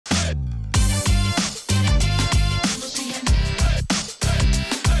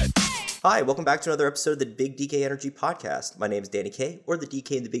Hi, welcome back to another episode of the Big DK Energy Podcast. My name is Danny K, or the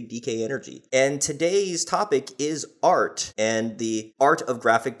DK in the Big DK Energy. And today's topic is art and the art of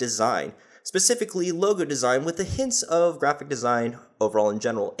graphic design, specifically logo design with the hints of graphic design overall in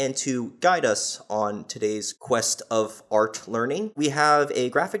general. And to guide us on today's quest of art learning, we have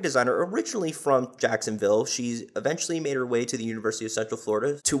a graphic designer originally from Jacksonville. She eventually made her way to the University of Central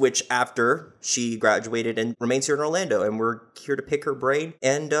Florida, to which after she graduated and remains here in Orlando. And we're here to pick her brain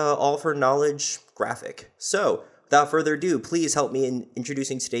and all of her knowledge graphic. So without further ado, please help me in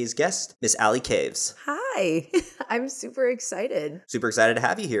introducing today's guest, Miss Alli Caves. Hi, I'm super excited. Super excited to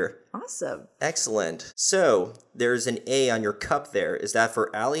have you here. Awesome. Excellent. So there's an A on your cup there. Is that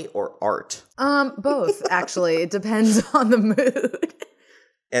for Alli or art? Both, actually. It depends on the mood.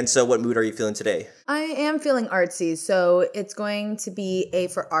 And so what mood are you feeling today? I am feeling artsy, so it's going to be A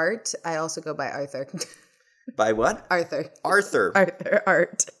for art. I also go by Arthur. By what? Arthur.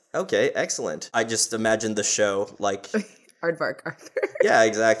 Art. Okay, excellent. I just imagined the show like... Aardvark Arthur. Yeah,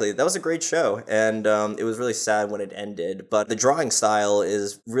 exactly. That was a great show, and it was really sad when it ended, but the drawing style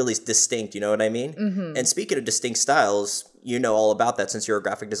is really distinct, you know what I mean? Mm-hmm. And speaking of distinct styles, you know all about that since you're a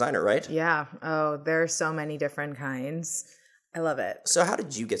graphic designer, right? Yeah. Oh, there are so many different kinds. I love it. So how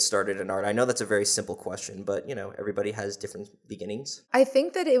did you get started in art? I know that's a very simple question, but, you know, everybody has different beginnings. I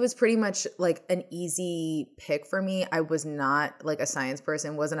think that it was pretty much like an easy pick for me. I was not like a science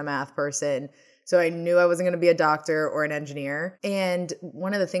person, wasn't a math person. So I knew I wasn't going to be a doctor or an engineer. And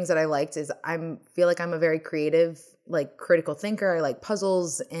one of the things that I liked is feel like I'm a very creative, like critical thinker. I like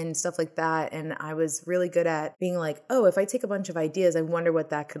puzzles and stuff like that. And I was really good at being like, oh, if I take a bunch of ideas, I wonder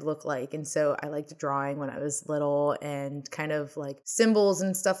what that could look like. And so I liked drawing when I was little and kind of like symbols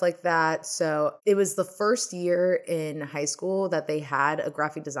and stuff like that. So it was the first year in high school that they had a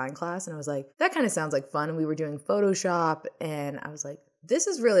graphic design class. And I was like, that kind of sounds like fun. And we were doing Photoshop. And I was like, this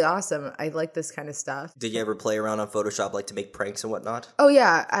is really awesome. I like this kind of stuff. Did you ever play around on Photoshop like to make pranks and whatnot? Oh,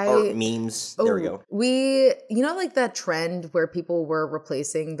 yeah. Or memes? There we go. You know, like that trend where people were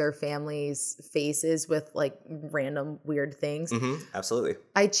replacing their family's faces with like random weird things? Mm-hmm. Absolutely.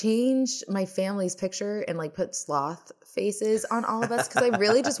 I changed my family's picture and like put sloth faces on all of us because I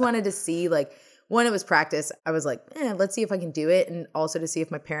really just wanted to see like, one, it was practice. I was like, let's see if I can do it. And also to see if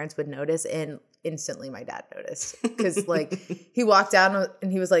my parents would notice. And instantly my dad noticed because like he walked down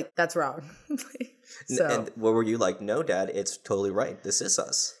and he was like, that's wrong. So, and what were you like? No, Dad, it's totally right. This is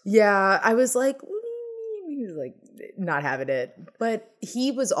us. Yeah, I was like, what do you mean? He was like, not having it. But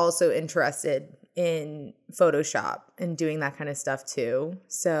he was also interested in Photoshop and doing that kind of stuff too.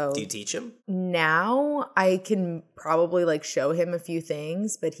 So do you teach him? Now I can probably like show him a few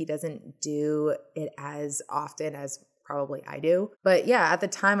things, but he doesn't do it as often as probably I do. But yeah, at the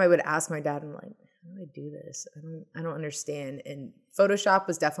time I would ask my dad, I'm like, how do I do this? I don't understand. And Photoshop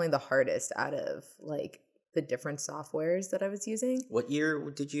was definitely the hardest out of like the different softwares that I was using. What year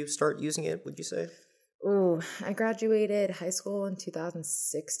did you start using it, would you say? Oh, I graduated high school in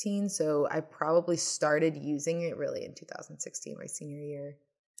 2016. So I probably started using it really in 2016, my senior year.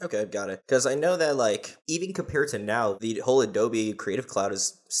 Okay, got it. Because I know that, like, even compared to now, the whole Adobe Creative Cloud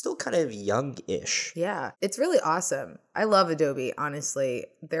is still kind of young-ish. Yeah, it's really awesome. I love Adobe, honestly.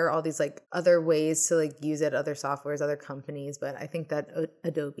 There are all these, like, other ways to, like, use it, other softwares, other companies, but I think that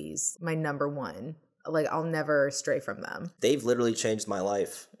Adobe's my number one. Like, I'll never stray from them. They've literally changed my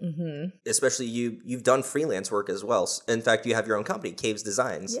life. Mm-hmm. Especially you've done freelance work as well. In fact, you have your own company, Caves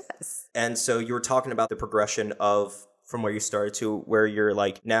Designs. Yes. And so you were talking about the progression of from where you started to where you're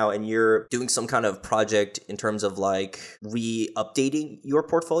like now, and you're doing some kind of project in terms of like re-updating your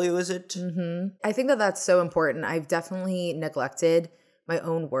portfolio, is it? Mm-hmm. I think that that's so important. I've definitely neglected my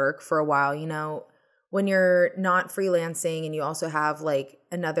own work for a while. You know, when you're not freelancing and you also have like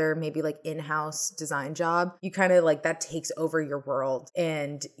another maybe like in-house design job, you kind of like that takes over your world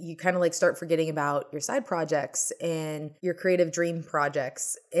and you kind of like start forgetting about your side projects and your creative dream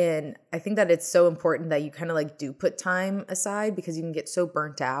projects. And I think that it's so important that you kind of like do put time aside because you can get so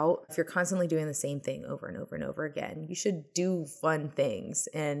burnt out. If you're constantly doing the same thing over and over and over again, you should do fun things.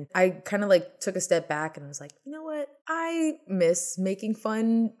 And I kind of like took a step back and I was like, you know what? I miss making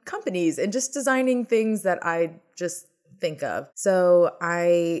fun companies and just designing things that I just think of. So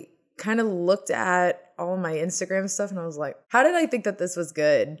I kind of looked at all my Instagram stuff and I was like, how did I think that this was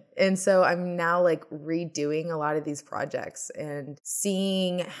good? And so I'm now like redoing a lot of these projects and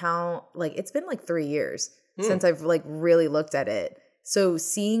seeing how like it's been like 3 years since I've like really looked at it. So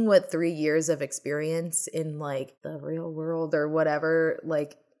seeing what 3 years of experience in like the real world or whatever,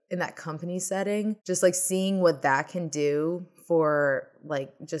 like in that company setting, just like seeing what that can do for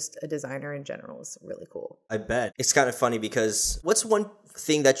like just a designer in general is really cool. I bet. It's kind of funny because what's one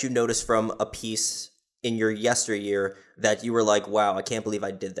thing that you noticed from a piece in your yesteryear that you were like, wow, I can't believe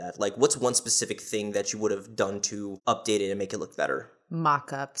I did that? Like, what's one specific thing that you would have done to update it and make it look better?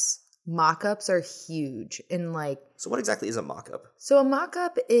 Mockups. Mockups are huge in like... So what exactly is a mockup? So a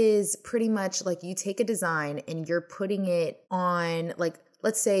mockup is pretty much like you take a design and you're putting it on, like,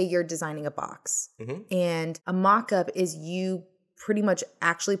 let's say you're designing a box. And a mockup is you pretty much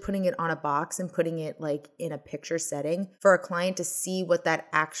actually putting it on a box and putting it like in a picture setting for a client to see what that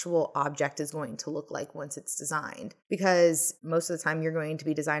actual object is going to look like once it's designed. Because most of the time you're going to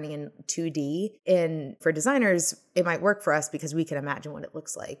be designing in 2D, and for designers, it might work for us because we can imagine what it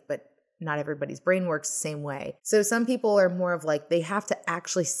looks like, but not everybody's brain works the same way. So some people are more of like, they have to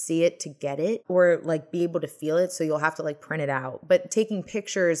actually see it to get it, or like be able to feel it. So you'll have to like print it out. But taking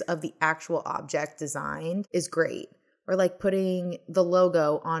pictures of the actual object designed is great. Or like putting the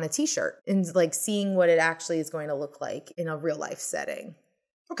logo on a t-shirt and like seeing what it actually is going to look like in a real life setting.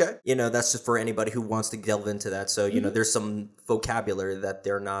 Okay. That's just for anybody who wants to delve into that. So, there's some vocabulary that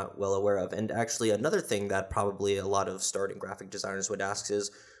they're not well aware of. And actually another thing that probably a lot of starting graphic designers would ask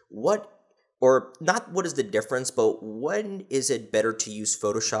is what is the difference, but when is it better to use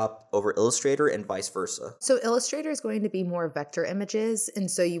Photoshop over Illustrator and vice versa? So Illustrator is going to be more vector images. And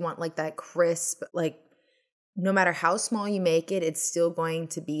so you want like that crisp, like, no matter how small you make it, it's still going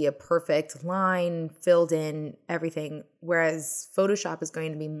to be a perfect line, filled in, everything. Whereas Photoshop is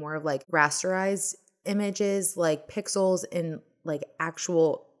going to be more of like rasterized images, like pixels and like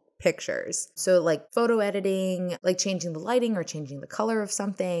actual pictures. So like photo editing, like changing the lighting or changing the color of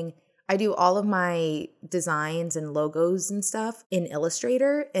something. I do all of my designs and logos and stuff in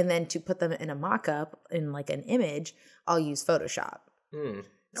Illustrator. And then to put them in a mock-up in like an image, I'll use Photoshop.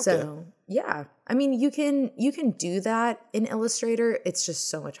 Okay. So yeah, I mean, you can do that in Illustrator. It's just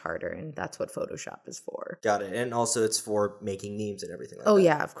so much harder, and that's what Photoshop is for. Got it. And also it's for making memes and everything like that. Oh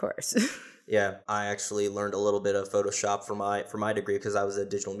yeah, of course. Yeah, I actually learned a little bit of Photoshop for my degree because I was a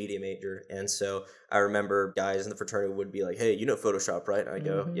digital media major. And so I remember guys in the fraternity would be like, hey, you know Photoshop, right? And I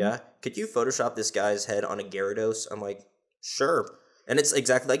go, yeah. Could you Photoshop this guy's head on a Gyarados? I'm like, sure. And it's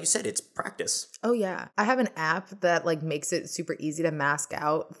exactly like you said, it's practice. Oh yeah. I have an app that like makes it super easy to mask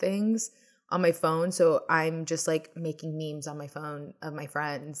out things on my phone. So I'm just like making memes on my phone of my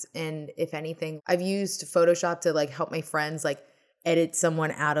friends. And if anything, I've used Photoshop to like help my friends like edit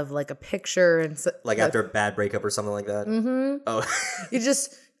someone out of like a picture and so, like after a bad breakup or something like that. Oh, you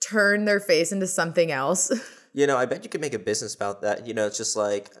just turn their face into something else. I bet you could make a business about that. It's just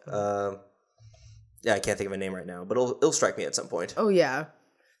like, yeah, I can't think of a name right now, but it'll strike me at some point. Oh yeah,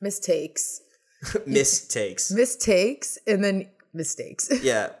 mistakes. Mistakes, and then mistakes.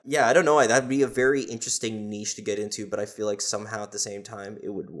 Yeah. I don't know why that'd be a very interesting niche to get into, but I feel like somehow at the same time it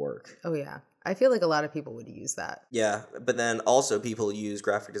would work. Oh yeah, I feel like a lot of people would use that. Yeah, but then also people use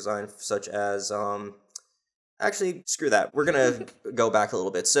graphic design such as actually, screw that. We're going to go back a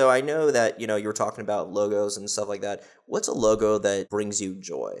little bit. So I know that, you were talking about logos and stuff like that. What's a logo that brings you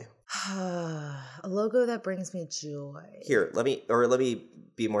joy? A logo that brings me joy. Here, let me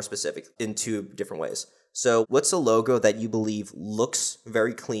be more specific in two different ways. So what's a logo that you believe looks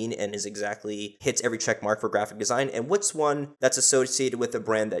very clean and hits every check mark for graphic design? And what's one that's associated with a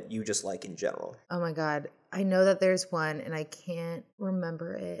brand that you just like in general? Oh my God. I know that there's one and I can't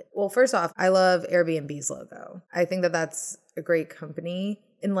remember it. Well, first off, I love Airbnb's logo. I think that that's a great company.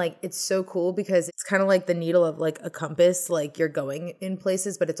 And like, it's so cool because it's kind of like the needle of like a compass, like you're going in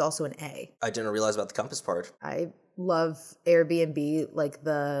places, but it's also an A. I didn't realize about the compass part. I love Airbnb, like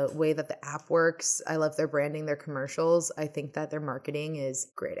the way that the app works. I love their branding, their commercials. I think that their marketing is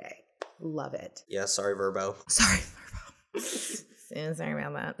grade A. Love it. Yeah, sorry, Verbo. Sorry about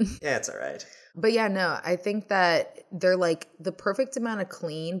that. Yeah, it's all right. But yeah, no, I think that they're like the perfect amount of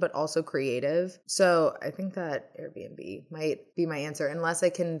clean, but also creative. So I think that Airbnb might be my answer, unless I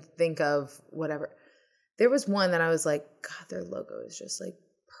can think of whatever. There was one that I was like, God, their logo is just like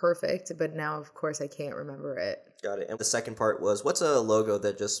perfect. But now, of course, I can't remember it. Got it. And the second part was, what's a logo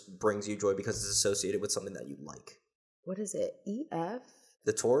that just brings you joy because it's associated with something that you like? What is it? EF?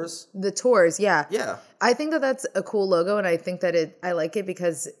 The Tours? The Tours, yeah. Yeah. I think that that's a cool logo, and I think that I like it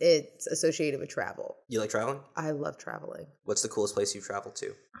because it's associated with travel. You like traveling? I love traveling. What's the coolest place you've traveled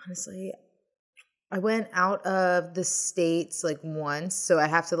to? Honestly, I went out of the States like once, so I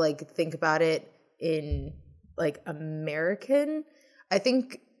have to like think about it in like American. I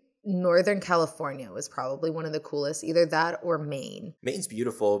think Northern California was probably one of the coolest, either that or Maine. Maine's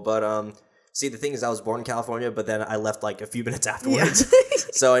beautiful, but see, the thing is, I was born in California, but then I left like a few minutes afterwards. Yeah.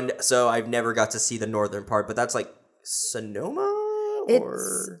 So I've never got to see the northern part, but that's like Sonoma?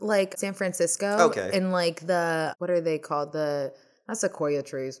 It's like San Francisco. Okay. And like what are they called? Not sequoia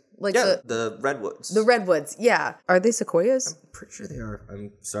trees. Like the redwoods. The redwoods, yeah. Are they sequoias? I'm pretty sure they are.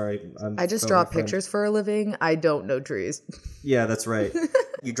 I'm sorry. I just draw pictures for a living. I don't know trees. Yeah, that's right.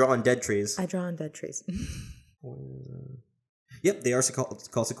 You draw on dead trees. I draw on dead trees. Yep, they are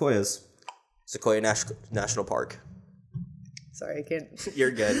called sequoias. Sequoia National Park. Sorry, I can't.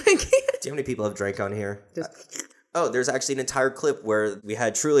 You're good. I can't. Do you know how many people have drank on here? Oh, there's actually an entire clip where we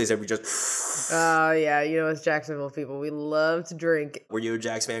had Trulies and we just... Oh, yeah. You know, as Jacksonville people, we love to drink. Were you a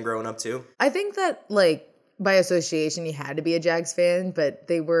Jags fan growing up, too? I think that, like, by association, you had to be a Jags fan, but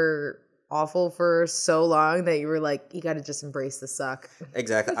they were awful for so long that you were like, you got to just embrace the suck.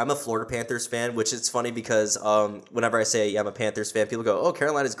 Exactly. I'm a Florida Panthers fan, which is funny because whenever I say I'm a Panthers fan, people go, oh,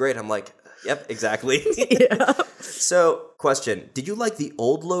 Carolina's great. I'm like, yep, exactly. Yeah. So, question. Did you like the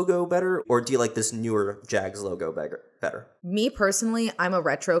old logo better, or do you like this newer Jags logo better? Me personally, I'm a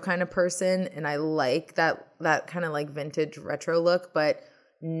retro kind of person, and I like that kind of like vintage retro look, but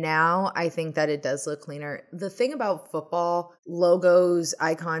now I think that it does look cleaner. The thing about football, logos,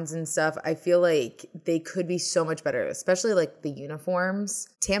 icons and stuff, I feel like they could be so much better, especially like the uniforms.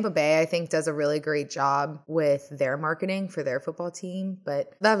 Tampa Bay, I think, does a really great job with their marketing for their football team,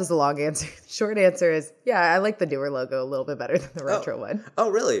 but that was the long answer. Short answer is, yeah, I like the newer logo a little bit better than the retro one.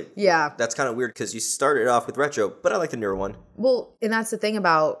 Oh, really? Yeah. That's kind of weird because you started off with retro, but I like the newer one. Well, and that's the thing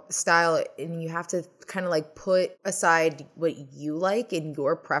about style, and you have to kind of like put aside what you like and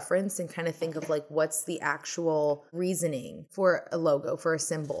your preference and kind of think of like what's the actual reasoning for a logo, for a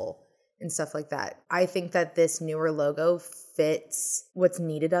symbol and stuff like that. I think that this newer logo fits what's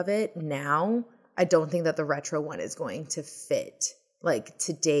needed of it now. I don't think that the retro one is going to fit like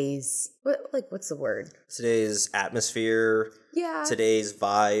today's, what's the word? Today's atmosphere. Yeah. Today's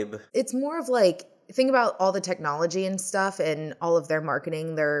vibe. It's more of like, think about all the technology and stuff and all of their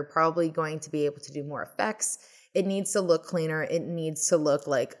marketing. They're probably going to be able to do more effects. It needs to look cleaner. It needs to look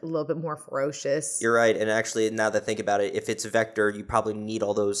like a little bit more ferocious. You're right. And actually, now that I think about it, if it's vector, you probably need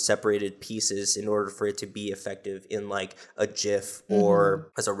all those separated pieces in order for it to be effective in like a GIF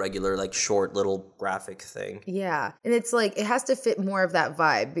or as a regular like short little graphic thing. Yeah. And it's like, it has to fit more of that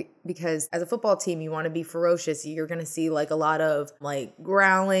vibe because as a football team, you want to be ferocious. You're going to see like a lot of like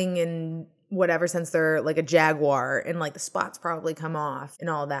growling and whatever, since they're like a jaguar, and like the spots probably come off and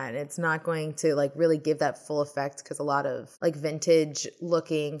all that. And it's not going to like really give that full effect because a lot of like vintage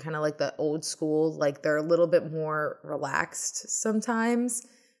looking, kind of like the old school, like they're a little bit more relaxed sometimes.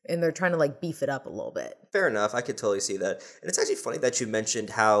 And they're trying to like beef it up a little bit. Fair enough. I could totally see that. And it's actually funny that you mentioned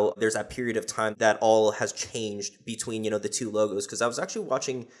how there's that period of time that all has changed between, the two logos. Because I was actually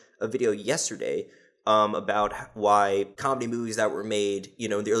watching a video yesterday about why comedy movies that were made,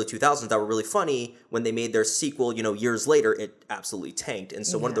 in the early 2000s that were really funny, when they made their sequel, years later, it absolutely tanked. And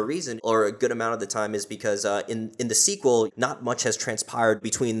so one of the reasons, or a good amount of the time, is because in the sequel, not much has transpired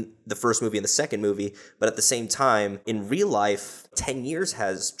between the first movie and the second movie, but at the same time, in real life, 10 years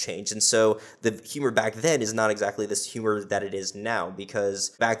has changed. And so the humor back then is not exactly this humor that it is now,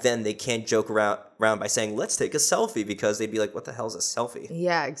 because back then they can't joke around by saying, let's take a selfie, because they'd be like, what the hell is a selfie?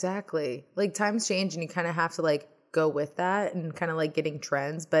 Yeah, exactly. Like times change and you kind of have to like go with that and kind of like getting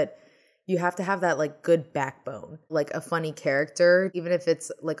trends, but you have to have that like good backbone, like a funny character, even if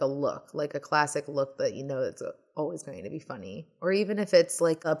it's like a look, like a classic look that it's always going to be funny. Or even if it's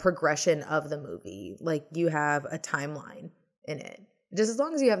like a progression of the movie, like you have a timeline in it. Just as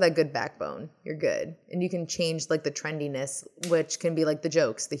long as you have that good backbone, you're good. And you can change like the trendiness, which can be like the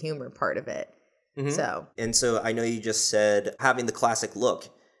jokes, the humor part of it. Mm-hmm. And so I know you just said having the classic look.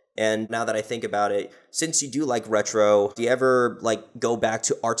 And now that I think about it, since you do like retro, do you ever like go back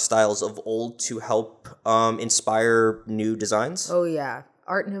to art styles of old to help inspire new designs? Oh yeah.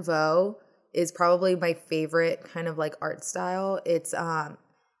 Art Nouveau is probably my favorite kind of like art style. It's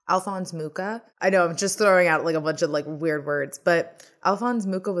Alphonse Mucha. I know I'm just throwing out like a bunch of like weird words, but Alphonse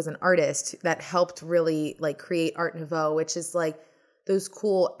Mucha was an artist that helped really like create Art Nouveau, which is like those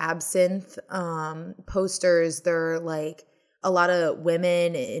cool absinthe posters. They're like a lot of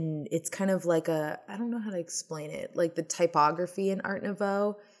women, and it's kind of like I don't know how to explain it, like the typography in Art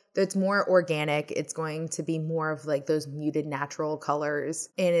Nouveau. It's more organic. It's going to be more of like those muted natural colors.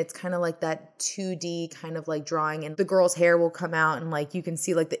 And it's kind of like that 2D kind of like drawing. And the girl's hair will come out and like you can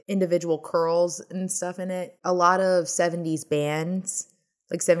see like the individual curls and stuff in it. A lot of 70s bands,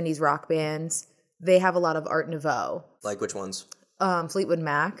 like 70s rock bands, they have a lot of Art Nouveau. Like which ones? Fleetwood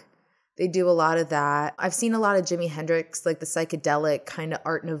Mac. They do a lot of that. I've seen a lot of Jimi Hendrix, like the psychedelic kind of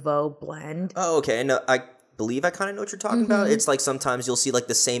Art Nouveau blend. Oh, okay. I believe I kind of know what you're talking about. It's like sometimes you'll see like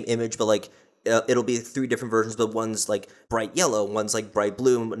the same image, but like it'll be 3 different versions, but one's like bright yellow, one's like bright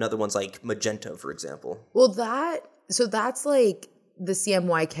blue, another one's like magenta, for example. Well, that's like the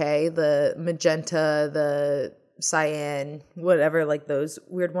CMYK, the magenta, the cyan, whatever, like those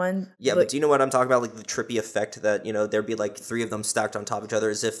weird ones. Yeah, like, but do you know what I'm talking about? Like the trippy effect that, there'd be like 3 of them stacked on top of each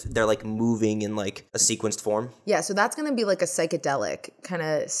other as if they're like moving in like a sequenced form. Yeah, so that's going to be like a psychedelic kind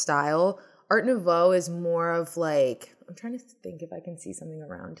of style. Art Nouveau is more of like, I'm trying to think if I can see something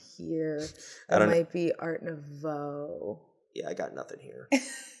around here. That might be Art Nouveau. Yeah, I got nothing here.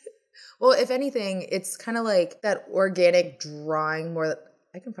 Well, if anything, it's kind of like that organic drawing more.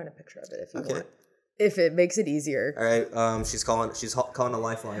 I can find a picture of it if you want. If it makes it easier. All right, she's calling a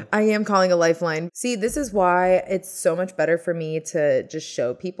lifeline. I am calling a lifeline. See, this is why it's so much better for me to just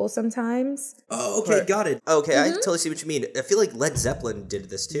show people sometimes. Oh, okay, got it. Okay, I totally see what you mean. I feel like Led Zeppelin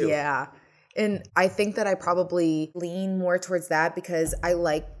did this too. Yeah. And I think that I probably lean more towards that because I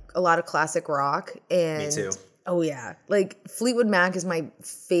like a lot of classic rock. And me too. Oh, yeah. Like, Fleetwood Mac is my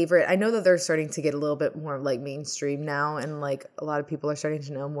favorite. I know that they're starting to get a little bit more, like, mainstream now, and, like, a lot of people are starting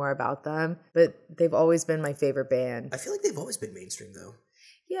to know more about them, but they've always been my favorite band. I feel like they've always been mainstream, though.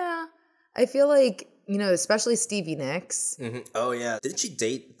 Yeah. I feel like, especially Stevie Nicks. Mm-hmm. Oh, yeah. Didn't she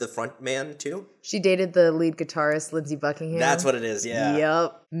date the front man, too? She dated the lead guitarist, Lindsey Buckingham. That's what it is, yeah.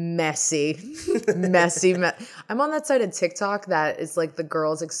 Yep. Messy. Messy. I'm on that side of TikTok that is like the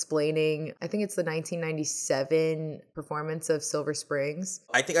girls explaining, I think it's the 1997 performance of Silver Springs.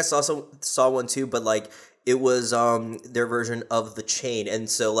 I think I saw one, too, but, like, it was their version of The Chain, and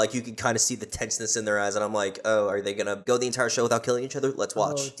so like you could kind of see the tenseness in their eyes, and I'm like, oh, are they gonna go the entire show without killing each other? Let's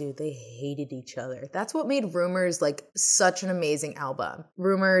watch. Oh, dude, they hated each other. That's what made Rumors like such an amazing album.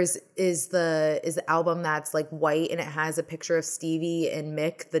 Rumors is the album that's like white and it has a picture of Stevie and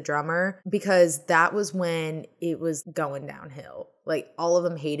Mick, the drummer, because that was when it was going downhill. Like all of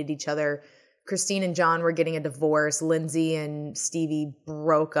them hated each other. Christine and John were getting a divorce. Lindsay and Stevie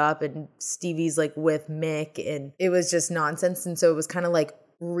broke up and Stevie's like with Mick and it was just nonsense. And so it was kind of like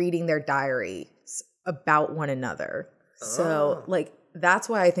reading their diaries about one another. So like that's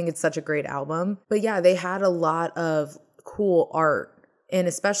why I think it's such a great album. But yeah, they had a lot of cool art. And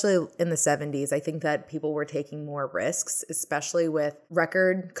especially in the 70s, I think that people were taking more risks, especially with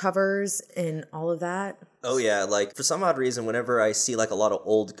record covers and all of that. Oh, yeah. Like, for some odd reason, whenever I see, like, a lot of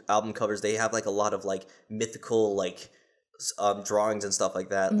old album covers, they have, like, a lot of, like, mythical, like, drawings and stuff like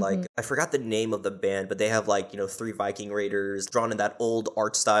that. Mm-hmm. Like, I forgot the name of the band, but they have, like, 3 Viking raiders drawn in that old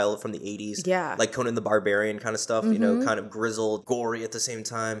art style from the 80s. Yeah. Like Conan the Barbarian kind of stuff, kind of grizzled, gory at the same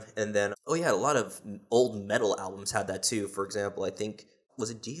time. And then, oh, yeah, a lot of old metal albums had that, too. For example, I think... Was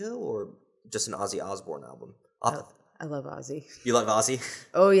it Dio or just an Ozzy Osbourne album? I love Ozzy. You love Ozzy?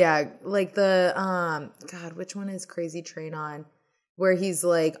 Oh, yeah. Like the, God, which one is Crazy Train on? Where he's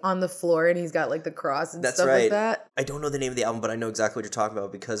like on the floor and he's got like the cross and stuff like that. I don't know the name of the album, but I know exactly what you're talking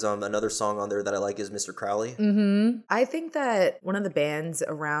about because another song on there that I like is Mr. Crowley. Mm-hmm. I think that one of the bands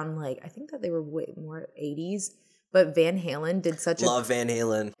around like, I think that they were way more 80s. But Van Halen did such Love Van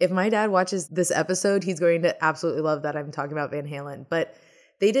Halen. If my dad watches this episode, he's going to absolutely love that I'm talking about Van Halen. But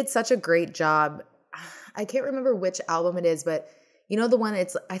they did such a great job. I can't remember which album it is, but the one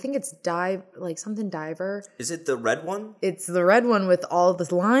I think it's something Diver. Is it the red one? It's the red one with all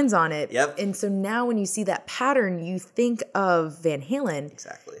the lines on it. Yep. And so now when you see that pattern, you think of Van Halen.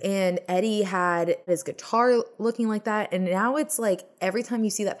 Exactly. And Eddie had his guitar looking like that. And now it's like every time you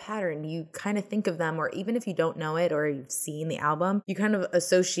see that pattern, you kind of think of them, or even if you don't know it or you've seen the album, you kind of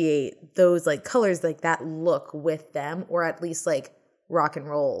associate those like colors, like that look with them, or at least like rock and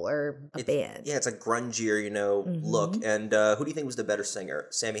roll or a band. Yeah, it's a grungier, look. And who do you think was the better singer,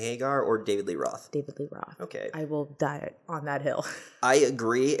 Sammy Hagar or David Lee Roth? David Lee Roth. Okay. I will die on that hill. I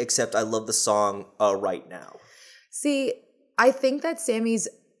agree, except I love the song Right Now. See, I think that Sammy's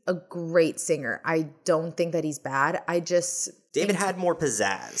a great singer. I don't think that he's bad. David had more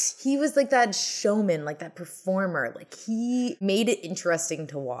pizzazz. He was like that showman, like that performer. Like he made it interesting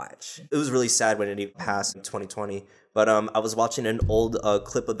to watch. It was really sad when he passed in 2020. But I was watching an old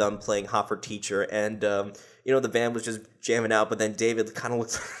clip of them playing Hot for Teacher, and the band was just jamming out. But then David kind of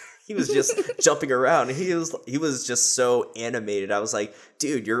looked, he was just jumping around. He was just so animated. I was like,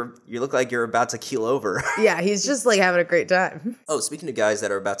 dude, you look like you're about to keel over. Yeah, he's just like having a great time. Oh, speaking of guys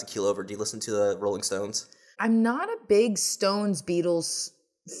that are about to keel over, do you listen to the Rolling Stones? I'm not a big Stones Beatles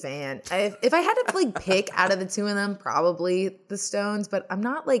fan. If I had to like pick out of the two of them, probably the Stones, but I'm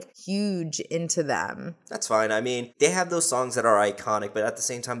not like huge into them. That's fine. I mean, they have those songs that are iconic, but at the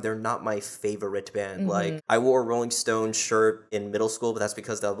same time, they're not my favorite band. Like, I wore a Rolling Stone shirt in middle school, but that's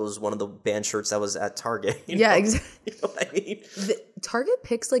because that was one of the band shirts that was at Target. Yeah, exactly. You know what I mean? Target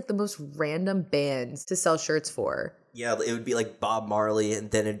picks like the most random bands to sell shirts for. Yeah, it would be like Bob Marley, and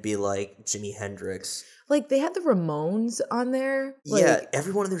then it'd be like Jimi Hendrix. Like, they had the Ramones on there. Like, yeah,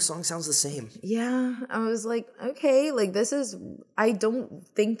 every one of their songs sounds the same. Yeah, I was like, okay, like this is, I don't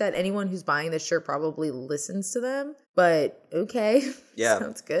think that anyone who's buying this shirt probably listens to them, but okay. Yeah.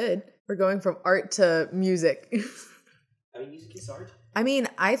 Sounds good. We're going from art to music. I mean, music is art. I mean,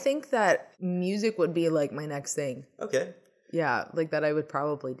 I think that music would be like my next thing. Okay. Yeah, like that I would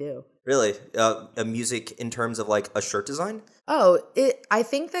probably do. Really? A music in terms of like a shirt design? Oh, I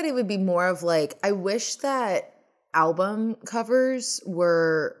think that it would be more of like, I wish that album covers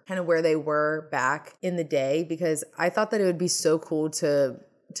were kind of where they were back in the day, because I thought that it would be so cool to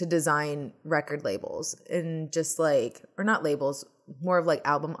design record labels and just like, or not labels, more of like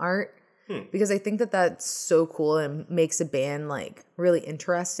album art. Because I think that that's so cool and makes a band like really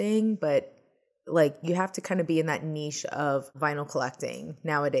interesting, but like you have to kind of be in that niche of vinyl collecting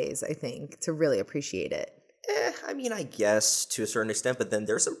nowadays, I think, to really appreciate it. I mean, I guess to a certain extent, but then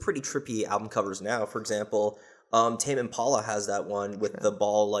there's some pretty trippy album covers now. For example, Tame Impala has that one with the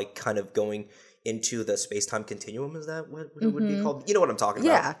ball like kind of going into the space-time continuum. Is that what it would be called? You know what I'm talking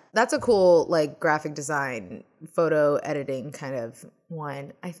about. Yeah, that's a cool like graphic design, photo editing kind of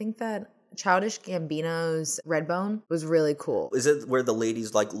one. I think that Childish Gambino's Redbone was really cool. Is it where the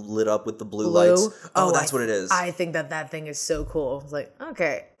ladies like lit up with the blue lights? Oh, that's what it is. I think that thing is so cool. It's like,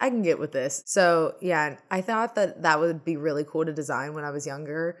 okay, I can get with this. So yeah, I thought that would be really cool to design when I was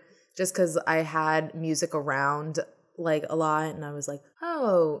younger, just because I had music around like a lot, and I was like,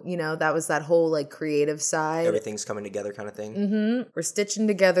 oh, you know, that was that whole like creative side. Everything's coming together kind of thing. We're stitching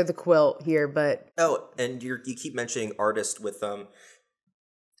together the quilt here, but oh, and you keep mentioning artists with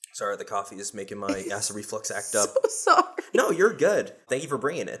Sorry, the coffee is making my acid reflux act up. So sorry. No, you're good. Thank you for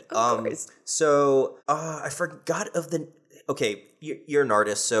bringing it. Of course. So, I forgot of the... Okay, you're an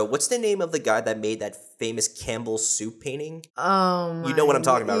artist, so what's the name of the guy that made that famous Campbell's soup painting? Oh, you know what I'm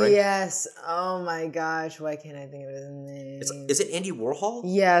talking about, right? Yes. Oh my gosh, why can't I think of his name? Is it Andy Warhol?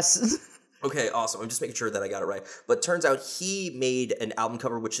 Yes. Okay, awesome. I'm just making sure that I got it right. But turns out he made an album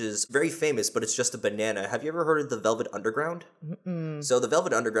cover which is very famous, but it's just a banana. Have you ever heard of the Velvet Underground? So the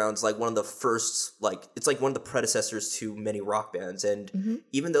Velvet Underground's like one of the first, like, it's like one of the predecessors to many rock bands. And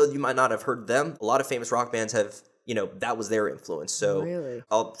even though you might not have heard them, a lot of famous rock bands have, you know, that was their influence. So really?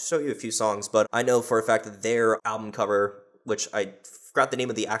 I'll show you a few songs, but I know for a fact that their album cover, which I forgot the name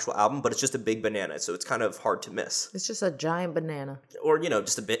of the actual album, but it's just a big banana, so it's kind of hard to miss. It's just a giant banana. Or, you know,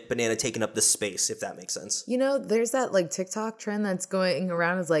 just a banana taking up the space, if that makes sense. You know, there's that like TikTok trend that's going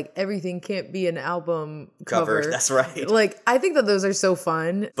around. Is like, everything can't be an album cover. That's right. Like, I think that those are so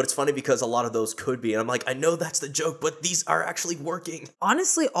fun. But it's funny because a lot of those could be, and I'm like, I know that's the joke, but these are actually working.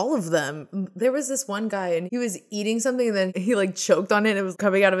 Honestly, all of them. There was this one guy and he was eating something and then he like choked on it and it was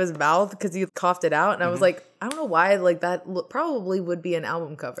coming out of his mouth because he coughed it out. And I was like, I don't know why, like that probably would be an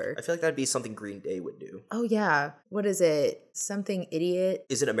album cover. I feel like that'd be something Green Day would do. Oh yeah. What is it? Something Idiot?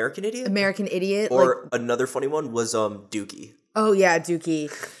 Is it American Idiot? American Idiot. Or like, another funny one was Dookie. Oh yeah,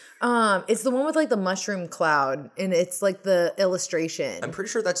 Dookie. It's the one with like the mushroom cloud and it's like the illustration. I'm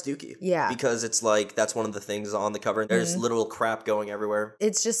pretty sure that's Dookie. Yeah. Because it's like, that's one of the things on the cover. There's literal crap going everywhere.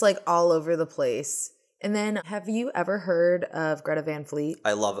 It's just like all over the place. And then, have you ever heard of Greta Van Fleet?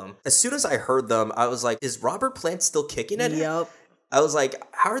 I love them. As soon as I heard them, I was like, is Robert Plant still kicking it? Yep. I was like,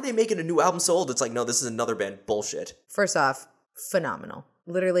 how are they making a new album so old? It's like, no, this is another band. Bullshit. First off, phenomenal.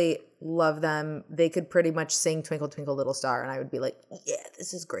 Literally love them. They could pretty much sing Twinkle Twinkle Little Star and I would be like, yeah,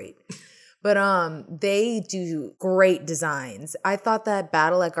 this is great. But they do great designs. I thought that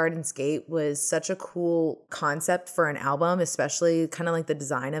Battle at Garden's Gate was such a cool concept for an album, especially kind of like the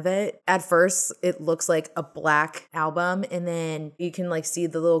design of it. At first, it looks like a black album, and then you can like see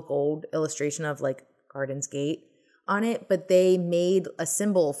the little gold illustration of like Garden's Gate on it, but they made a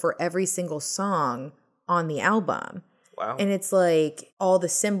symbol for every single song on the album. Wow. And it's like all the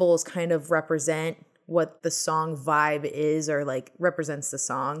symbols kind of represent what the song vibe is or like represents the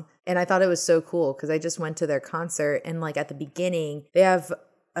song. And I thought it was so cool because I just went to their concert and like at the beginning they have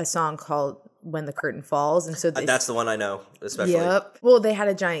a song called When the Curtain Falls. And so that's the one I know, especially. Yep. Well, they had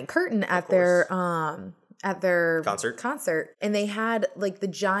a giant curtain at their concert and they had like the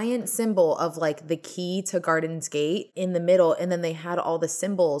giant symbol of like the key to Garden's Gate in the middle, and then they had all the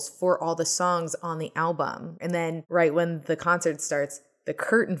symbols for all the songs on the album. And then right when the concert starts, the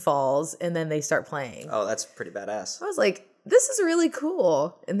curtain falls and then they start playing. Oh, that's pretty badass. I was like, this is really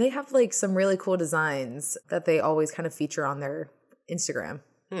cool. And they have like some really cool designs that they always kind of feature on their Instagram.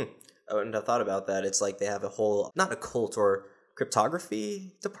 I wouldn't have thought about that. It's like they have a whole, not a cult or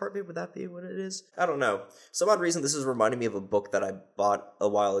cryptography department. Would that be what it is? I don't know. Some odd reason this is reminding me of a book that I bought a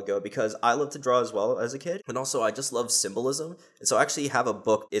while ago because I love to draw as well as a kid. And also I just love symbolism. And so I actually have a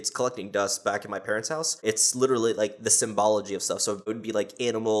book. It's collecting dust back in my parents' house. It's literally like the symbology of stuff. So it would be like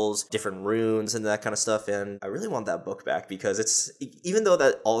animals, different runes and that kind of stuff. And I really want that book back because it's, even though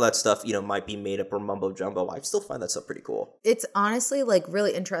that all that stuff, you know, might be made up or mumbo jumbo, I still find that stuff pretty cool. It's honestly like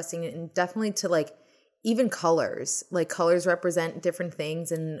really interesting and definitely to like even colors. Like colors represent different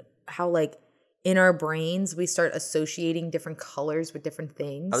things and how like in our brains we start associating different colors with different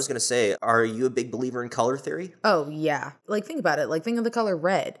things. I was going to say, are you a big believer in color theory? Oh, yeah. Like think about it. Like think of the color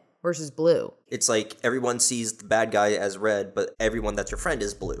red versus blue. It's like everyone sees the bad guy as red, but everyone that's your friend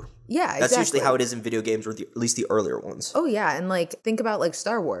is blue. Yeah, That's usually how it is in video games, or at least the earlier ones. Oh, yeah. And like think about like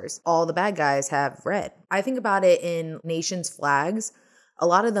Star Wars. All the bad guys have red. I think about it in nations' flags. A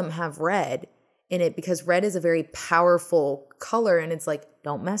lot of them have red in it because red is a very powerful color and it's like,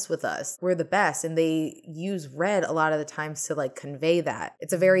 don't mess with us. We're the best. And they use red a lot of the times to like convey that.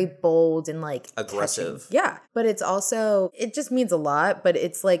 It's a very bold and like aggressive. Touching. Yeah. But it's also, it just means a lot, but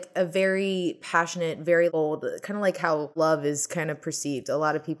it's like a very passionate, very bold, kind of like how love is kind of perceived. A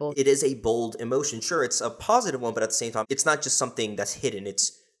lot of people. It is a bold emotion. Sure, it's a positive one, but at the same time, it's not just something that's hidden.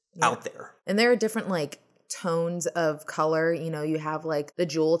 It's out there. And there are different like tones of color. You know, you have like the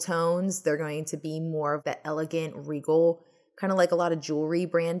jewel tones. They're going to be more of the elegant, regal, kind of like a lot of jewelry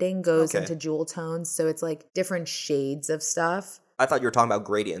branding goes into jewel tones. So it's like different shades of stuff. I thought you were talking about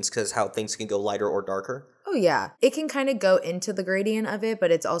gradients because how things can go lighter or darker. Oh, yeah. It can kind of go into the gradient of it,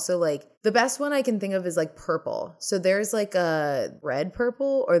 but it's also like the best one I can think of is like purple. So there's like a red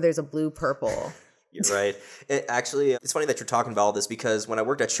purple or there's a blue purple. You're right. Actually, it's funny that you're talking about all this because when I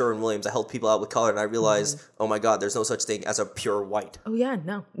worked at Sherwin-Williams, I helped people out with color and I realized, oh my God, there's no such thing as a pure white. Oh yeah,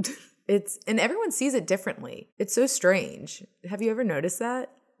 no. And everyone sees it differently. It's so strange. Have you ever noticed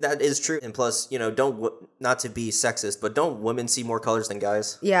that? That is true. And plus, you know, not to be sexist, but don't women see more colors than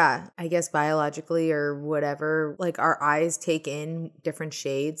guys? Yeah, I guess biologically or whatever, like our eyes take in different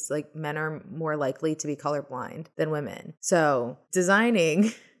shades. Like men are more likely to be colorblind than women. So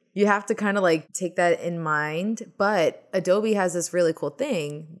designing, you have to kind of like take that in mind. But Adobe has this really cool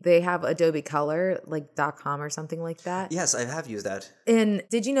thing. They have Adobe Color, like .com or something like that. Yes, I have used that. And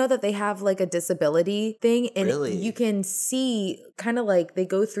did you know that they have like a disability thing? And really? You can see kind of like they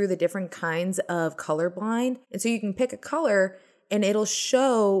go through the different kinds of colorblind. And so you can pick a color and it'll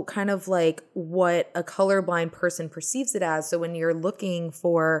show kind of like what a colorblind person perceives it as. So when you're looking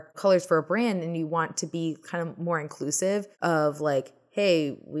for colors for a brand and you want to be kind of more inclusive of like,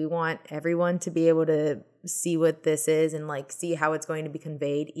 hey, we want everyone to be able to see what this is and like see how it's going to be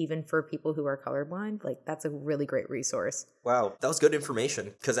conveyed even for people who are colorblind. Like that's a really great resource. Wow, that was good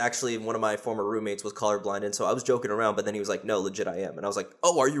information because actually one of my former roommates was colorblind and so I was joking around, but then he was like, no, legit I am. And I was like,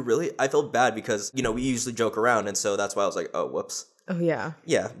 oh, are you really? I felt bad because, you know, we usually joke around and so that's why I was like, oh, whoops. Oh, yeah.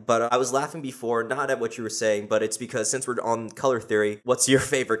 Yeah, but I was laughing before, not at what you were saying, but it's because since we're on color theory, what's your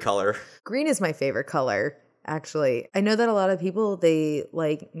favorite color? Green is my favorite color. Actually, I know that a lot of people, they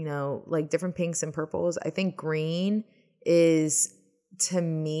like, you know, like different pinks and purples. I think green is, to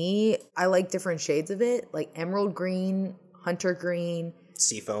me, I like different shades of it, like emerald green, hunter green,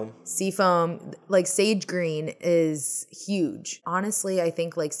 seafoam, like sage green is huge. Honestly, I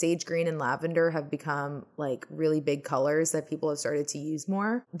think like sage green and lavender have become like really big colors that people have started to use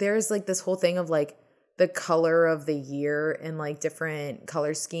more. There's like this whole thing of like the color of the year and like different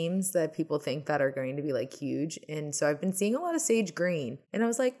color schemes that people think that are going to be like huge. And so I've been seeing a lot of sage green and I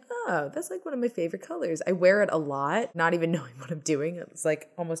was like, oh, that's like one of my favorite colors. I wear it a lot, not even knowing what I'm doing. It's like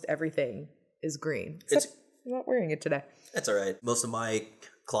almost everything is green. Except I'm not wearing it today. That's all right. Most of my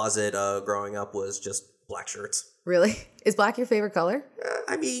closet growing up was just black shirts. Really? Is black your favorite color?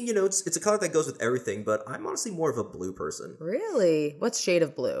 I mean, you know, it's a color that goes with everything, but I'm honestly more of a blue person. Really? What shade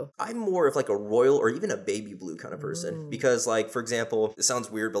of blue? I'm more of like a royal or even a baby blue kind of person. Because like, for example, it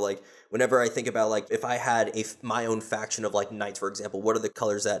sounds weird, but like whenever I think about like if I had my own faction of like knights, for example, what are the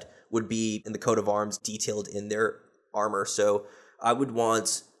colors that would be in the coat of arms detailed in their armor? So I would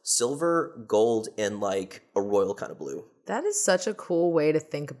want silver, gold, and like a royal kind of blue. That is such a cool way to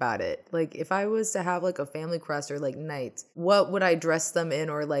think about it. Like if I was to have like a family crest or like knights, what would I dress them in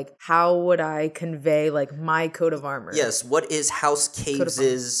or like how would I convey like my coat of armor? Yes, what is House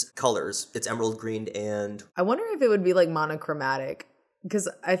Caves' colors? It's emerald green and... I wonder if it would be like monochromatic. Because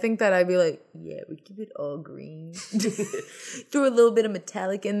I think that I'd be like, yeah, we keep it all green. Throw a little bit of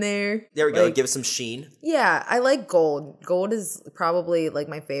metallic in there. There we go. Give it some sheen. Yeah, I like gold. Gold is probably like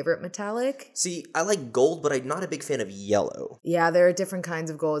my favorite metallic. See, I like gold, but I'm not a big fan of yellow. Yeah, there are different kinds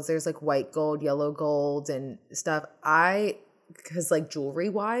of golds. There's like white gold, yellow gold, and stuff. Because like jewelry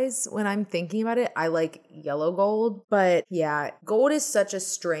wise, when I'm thinking about it, I like yellow gold. But yeah, gold is such a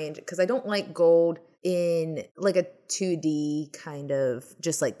strange, because I don't like gold in like a 2D kind of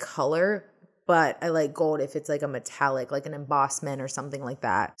just like color, but I like gold if it's like a metallic, like an embossment or something like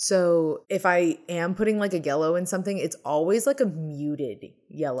that. So if I am putting like a yellow in something, it's always like a muted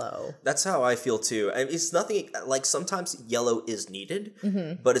yellow. That's how I feel too. I mean, it's nothing like sometimes yellow is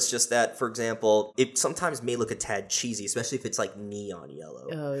needed, but it's just that, for example, it sometimes may look a tad cheesy, especially if it's like neon yellow.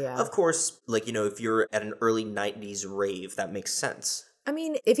 Oh yeah. Of course, like, you know, if you're at an early 90s rave, that makes sense. I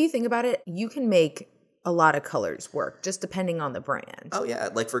mean, if you think about it, you can make a lot of colors work, just depending on the brand. Oh, yeah.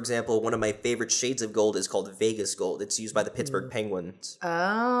 Like, for example, one of my favorite shades of gold is called Vegas gold. It's used by the Pittsburgh Penguins.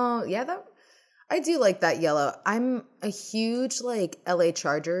 Oh, yeah, I do like that yellow. I'm a huge, like, LA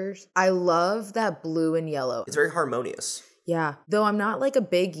Chargers. I love that blue and yellow. It's very harmonious. Yeah. Though I'm not, like, a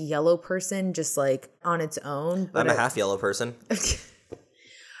big yellow person, just, like, on its own. But I'm a half yellow person.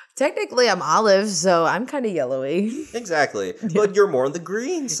 Technically, I'm olive, so I'm kind of yellowy. Exactly. But you're more on the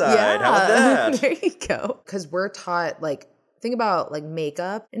green side. Yeah. How about that? There you go. Because we're taught, like, think about, like,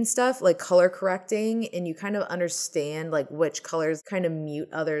 makeup and stuff, like color correcting, and you kind of understand, like, which colors kind of mute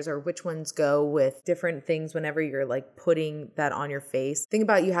others or which ones go with different things whenever you're, like, putting that on your face. Think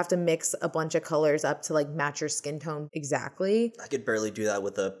about you have to mix a bunch of colors up to, like, match your skin tone exactly. I could barely do that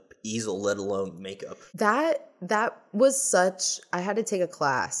with a easel, let alone makeup. That was such, I had to take a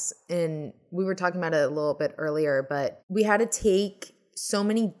class, and we were talking about it a little bit earlier, but we had to take so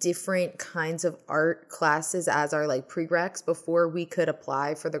many different kinds of art classes as our like prereqs before we could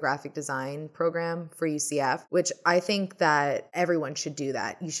apply for the graphic design program for UCF, which I think that everyone should do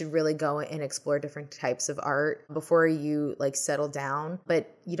that. You should really go and explore different types of art before you like settle down,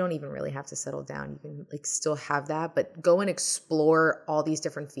 but you don't even really have to settle down. You can like still have that, but go and explore all these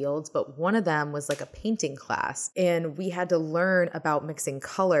different fields. But one of them was like a painting class, and we had to learn about mixing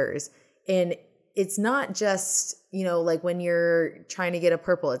colors. And it's not just, you know, like when you're trying to get a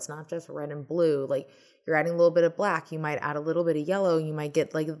purple, it's not just red and blue. Like you're adding a little bit of black, you might add a little bit of yellow, you might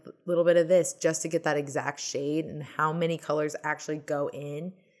get like a little bit of this just to get that exact shade, and how many colors actually go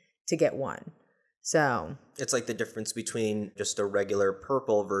in to get one. So it's like the difference between just a regular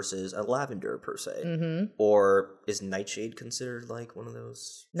purple versus a lavender per se. Mm-hmm. Or is nightshade considered like one of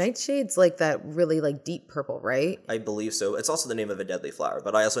those? Nightshade's like that really like deep purple, right? I believe so. It's also the name of a deadly flower,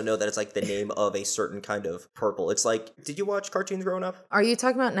 but I also know that it's like the name of a certain kind of purple. It's like, did you watch cartoons growing up? Are you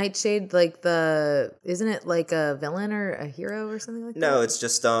talking about Nightshade like isn't it like a villain or a hero or something like that? No, it's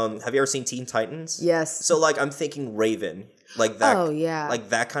just, have you ever seen Teen Titans? Yes. So like I'm thinking Raven. Like that, oh, yeah. Like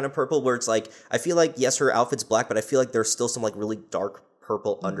that kind of purple where it's like, I feel like, yes, her outfit's black, but I feel like there's still some like really dark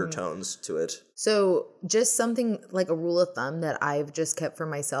purple undertones to it. So just something like a rule of thumb that I've just kept for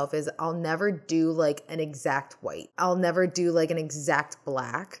myself is I'll never do like an exact white. I'll never do like an exact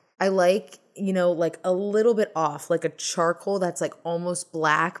black. I like, you know, like a little bit off, like a charcoal that's like almost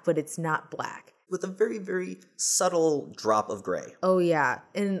black, but it's not black. With a very, very subtle drop of gray. Oh, yeah.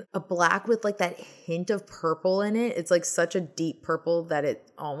 And a black with like that hint of purple in it. It's like such a deep purple that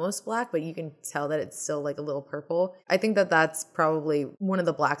it's almost black, but you can tell that it's still like a little purple. I think that that's probably one of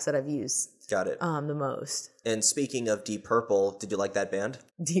the blacks that I've used. Got it. The most. And speaking of Deep Purple, did you like that band?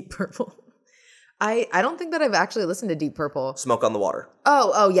 Deep Purple. I don't think that I've actually listened to Deep Purple. Smoke on the Water.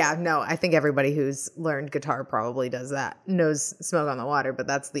 Oh, yeah. No, I think everybody who's learned guitar probably does that. Knows Smoke on the Water, but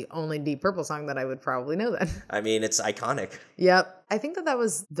that's the only Deep Purple song that I would probably know then. I mean, it's iconic. Yep. I think that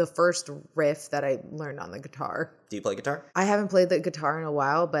was the first riff that I learned on the guitar. Do you play guitar? I haven't played the guitar in a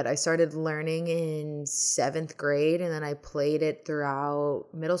while, but I started learning in 7th grade, and then I played it throughout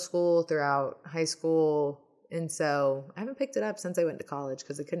middle school, throughout high school. And so I haven't picked it up since I went to college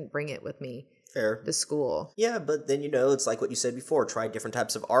because I couldn't bring it with me. Fair. To school. Yeah, but then, you know, it's like what you said before, try different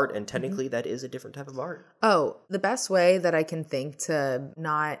types of art, and technically that is a different type of art. Oh, the best way that I can think to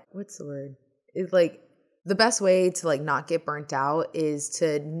not, what's the word? It's like, the best way to like not get burnt out is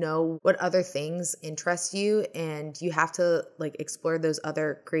to know what other things interest you, and you have to like explore those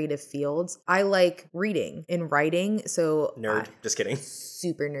other creative fields. I like reading and writing, so nerd. Just kidding.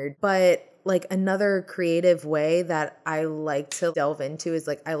 Super nerd. But like another creative way that I like to delve into is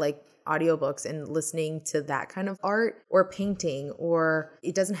like I like audiobooks and listening to that kind of art or painting, or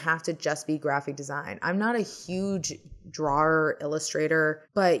it doesn't have to just be graphic design. I'm not a huge drawer, illustrator,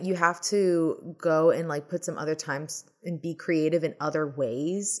 but you have to go and like put some other times and be creative in other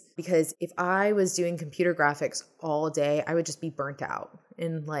ways. Because if I was doing computer graphics all day, I would just be burnt out.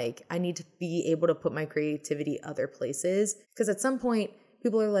 And like, I need to be able to put my creativity other places. Because at some point,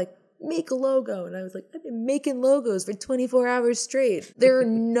 people are like, make a logo. And I was like, I've been making logos for 24 hours straight. There are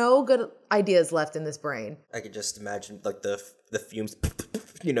no good ideas left in this brain. I could just imagine like the fumes,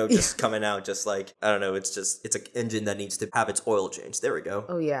 just coming out, just like, I don't know, it's an engine that needs to have its oil changed. There we go.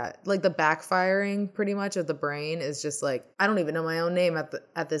 Oh yeah. Like the backfiring pretty much of the brain is just like, I don't even know my own name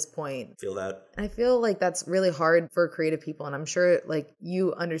at this point. Feel that? And I feel like that's really hard for creative people. And I'm sure like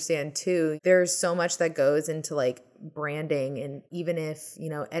you understand too, there's so much that goes into like branding. And even if,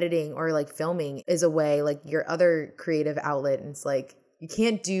 editing or like filming is a way, like your other creative outlet, and it's like, you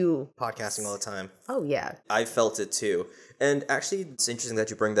can't do podcasting all the time. Oh, yeah. I felt it too. And actually, it's interesting that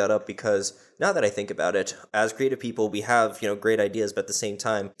you bring that up, because now that I think about it, as creative people, we have, great ideas, but at the same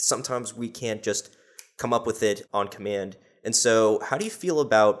time, sometimes we can't just come up with it on command. And so how do you feel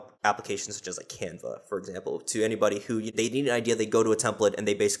about applications such as like Canva, for example, to anybody who they need an idea, they go to a template and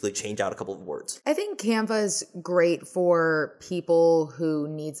they basically change out a couple of words? I think Canva is great for people who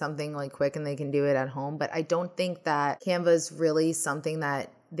need something like quick and they can do it at home, but I don't think that Canva is really something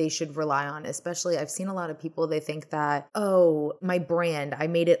that they should rely on. Especially, I've seen a lot of people, they think that, oh, my brand, I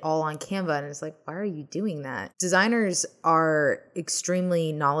made it all on Canva. And it's like, why are you doing that? Designers are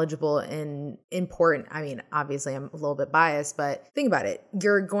extremely knowledgeable and important. I mean, obviously I'm a little bit biased, but think about it.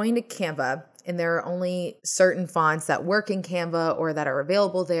 You're going to Canva, and there are only certain fonts that work in Canva or that are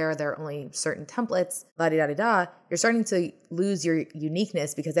available there. There are only certain templates, la-di-da-di-da. You're starting to lose your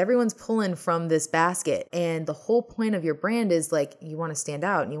uniqueness because everyone's pulling from this basket. And the whole point of your brand is like, you want to stand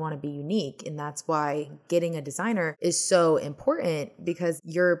out and you want to be unique. And that's why getting a designer is so important, because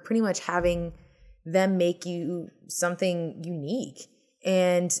you're pretty much having them make you something unique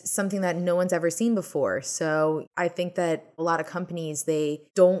and something that no one's ever seen before. So I think that a lot of companies, they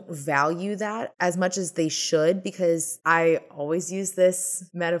don't value that as much as they should, because I always use this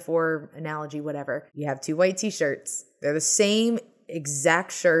metaphor, analogy, whatever. You have two white t-shirts. They're the same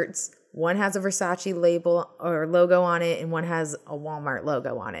exact shirts. One has a Versace label or logo on it, and one has a Walmart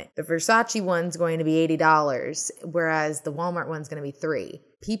logo on it. The Versace one's going to be $80, whereas the Walmart one's going to be $3.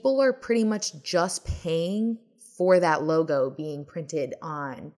 People are pretty much just paying for that logo being printed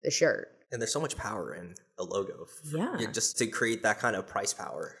on the shirt. And there's so much power in a logo. Yeah. Just to create that kind of price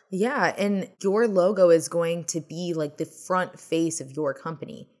power. Yeah. And your logo is going to be like the front face of your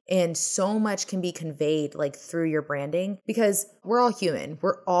company. And so much can be conveyed like through your branding, because we're all human.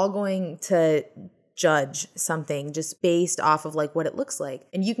 We're all going to judge something just based off of like what it looks like.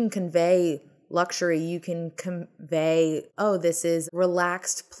 And you can convey luxury. You can convey, oh, this is a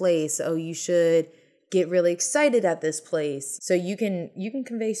relaxed place. Oh, you should get really excited at this place. So you can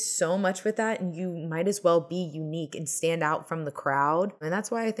convey so much with that, and you might as well be unique and stand out from the crowd. And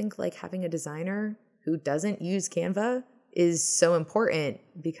that's why I think like having a designer who doesn't use Canva is so important,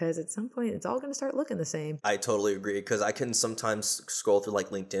 because at some point it's all going to start looking the same. I totally agree, because I can sometimes scroll through like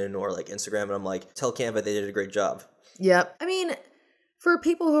LinkedIn or like Instagram and I'm like, tell Canva they did a great job. Yep. I mean, for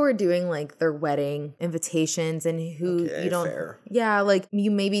people who are doing like their wedding invitations and who you don't, fair. Yeah, like you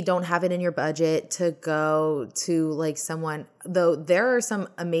maybe don't have it in your budget to go to like someone, though there are some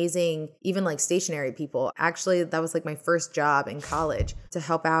amazing, even like stationery people. Actually, that was like my first job in college, to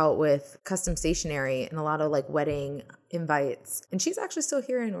help out with custom stationery and a lot of like wedding invites. And she's actually still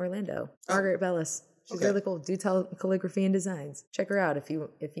here in Orlando, Margaret Bellis. She's really cool. Do tell calligraphy and designs. Check her out if you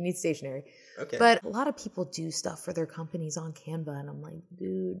need stationery. Okay. But a lot of people do stuff for their companies on Canva, and I'm like,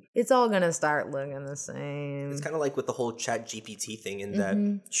 dude, it's all gonna start looking the same. It's kind of like with the whole Chat GPT thing, in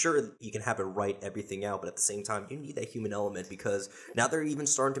that sure, you can have it write everything out, but at the same time, you need that human element, because now they're even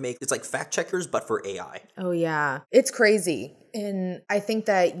starting to make, it's like fact checkers, but for AI. Oh yeah, it's crazy. And I think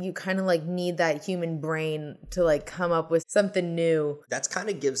that you kind of like need that human brain to like come up with something new. That kind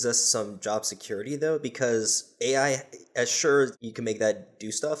of gives us some job security though, because AI, as sure you can make that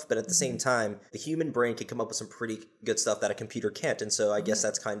do stuff, but at the same time, the human brain can come up with some pretty good stuff that a computer can't. And so I guess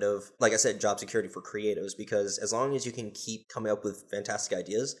that's kind of, like I said, job security for creatives, because as long as you can keep coming up with fantastic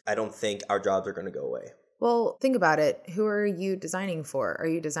ideas, I don't think our jobs are going to go away. Well, think about it. Who are you designing for? Are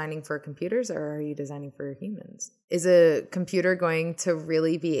you designing for computers, or are you designing for humans? is a computer going to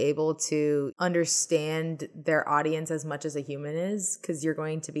really be able to understand their audience as much as a human is? Because you're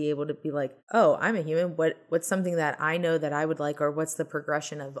going to be able to be like, oh, I'm a human. What's something that I know that I would like, or what's the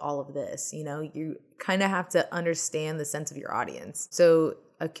progression of all of this? You know, you kind of have to understand the sense of your audience. So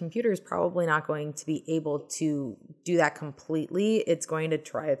a computer is probably not going to be able to do that completely. It's going to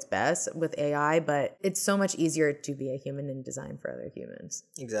try its best with AI, but it's so much easier to be a human and design for other humans.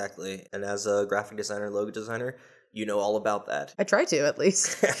 Exactly. And as a graphic designer, logo designer, you know all about that. I try to, at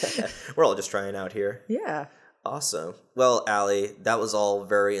least. We're all just trying out here. Yeah. Awesome. Well, Alli, that was all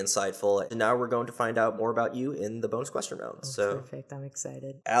very insightful. And now we're going to find out more about you in the bonus question round. Perfect. I'm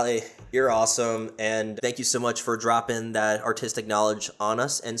excited. Alli, you're awesome. And thank you so much for dropping that artistic knowledge on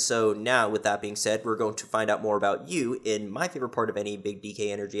us. And so now, with that being said, we're going to find out more about you in my favorite part of any Big DK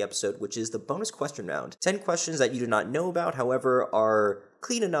Energy episode, which is the bonus question round. 10 questions that you do not know about, however, are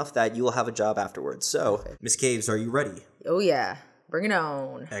clean enough that you will have a job afterwards. So, Miss Caves, are you ready? Oh, yeah. Bring it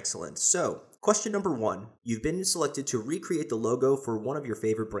on. Excellent. So, question number 1. You've been selected to recreate the logo for one of your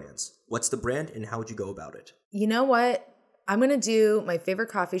favorite brands. What's the brand and how would you go about it? You know what? I'm going to do my favorite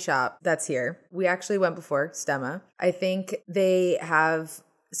coffee shop that's here. We actually went before, Stemma. I think they have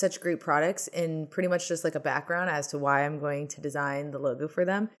such great products and pretty much just like a background as to why I'm going to design the logo for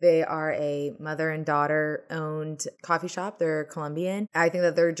them. They are a mother and daughter owned coffee shop. They're Colombian. I think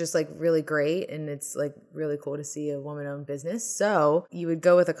that they're just like really great, and it's like really cool to see a woman owned business. So you would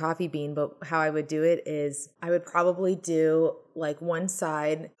go with a coffee bean, but how I would do it is I would probably do like one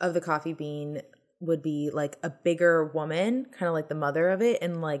side of the coffee bean would be like a bigger woman, kind of like the mother of it,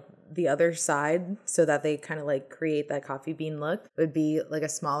 and like the other side, so that they kind of like create that coffee bean look, would be like a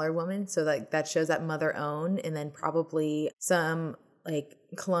smaller woman, so that shows that mother owned, and then probably some like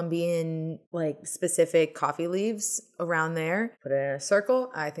Colombian like specific coffee leaves around there, put it in a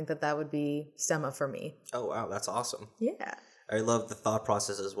circle. I think that would be Stemma for me. Oh wow, that's awesome. Yeah, I love the thought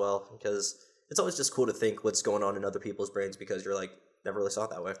process as well, because it's always just cool to think what's going on in other people's brains, because you're like, never really saw it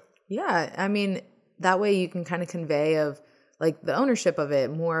that way. Yeah, I mean, that way you can kind of convey of like the ownership of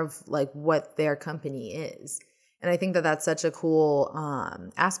it, more of like what their company is. And I think that that's such a cool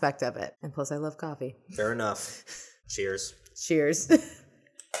aspect of it. And plus I love coffee. Fair enough. Cheers. Cheers.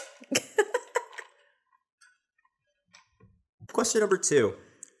 Question number 2.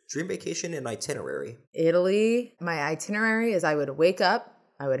 Dream vacation and itinerary. Italy. My itinerary is I would wake up,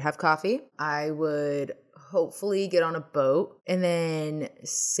 I would have coffee, I would hopefully get on a boat and then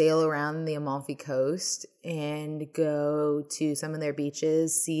sail around the Amalfi Coast and go to some of their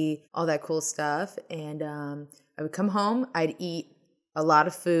beaches, see all that cool stuff. And I would come home, I'd eat a lot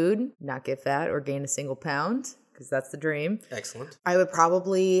of food, not get fat or gain a single pound, because that's the dream. Excellent. I would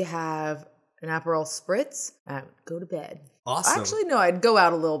probably have an Aperol Spritz. I would go to bed. Awesome. Actually, no, I'd go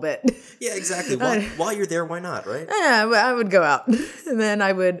out a little bit. Yeah, exactly. While you're there, why not, right? Yeah, I would go out. And then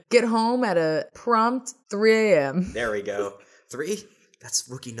I would get home at a prompt 3 a.m. There we go. 3? That's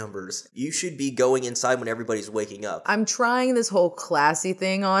rookie numbers. You should be going inside when everybody's waking up. I'm trying this whole classy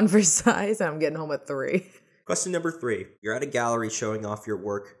thing on for size, and I'm getting home at 3. Question number 3. You're at a gallery showing off your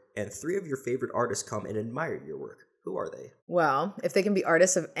work, and 3 of your favorite artists come and admire your work. Who are they? Well, if they can be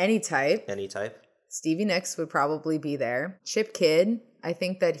artists of any type. Any type? Stevie Nicks would probably be there. Chip Kidd, I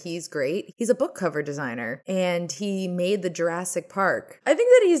think that he's great. He's a book cover designer, and he made the Jurassic Park. I think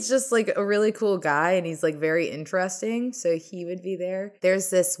that he's just like a really cool guy, and he's like very interesting, so he would be there. There's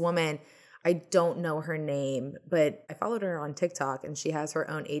this woman, I don't know her name, but I followed her on TikTok, and she has her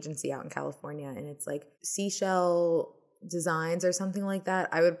own agency out in California, and it's like Seashell Designs or something like that.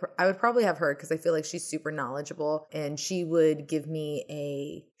 I would probably have her, because I feel like she's super knowledgeable and she would give me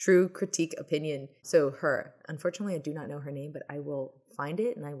a true critique opinion. So her, unfortunately I do not know her name, but I will find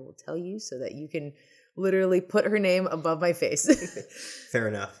it and I will tell you so that you can literally put her name above my face. Fair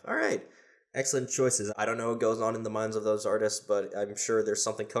enough. All right. Excellent choices. I don't know what goes on in the minds of those artists, but I'm sure there's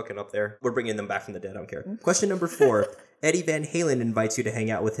something cooking up there. We're bringing them back from the dead. I don't care. Question number 4. Eddie Van Halen invites you to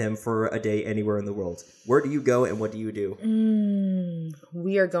hang out with him for a day anywhere in the world. Where do you go and what do you do?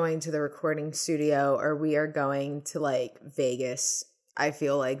 We are going to the recording studio, or we are going to like Vegas. I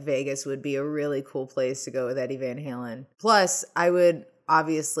feel like Vegas would be a really cool place to go with Eddie Van Halen. Plus, I would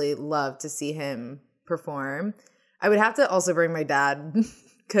obviously love to see him perform. I would have to also bring my dad.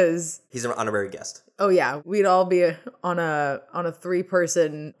 Because he's an honorary guest. Oh yeah, we'd all be on a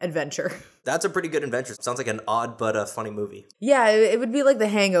 3-person adventure. That's a pretty good adventure. Sounds like an odd but a funny movie. Yeah, it would be like The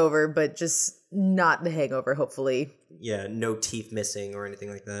Hangover, but just not The Hangover, hopefully. Yeah, no teeth missing or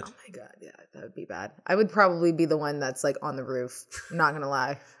anything like that. Oh my god, yeah, that would be bad. I would probably be the one that's like on the roof. I'm not gonna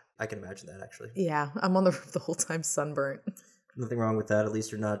lie. I can imagine that, actually. Yeah, I'm on the roof the whole time, sunburnt. Nothing wrong with that. At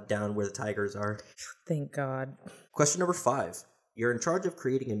least you're not down where the tigers are. Thank God. Question number 5. You're in charge of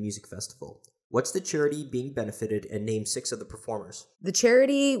creating a music festival. What's the charity being benefited, and name 6 of the performers? The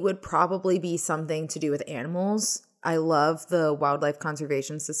charity would probably be something to do with animals. I love the Wildlife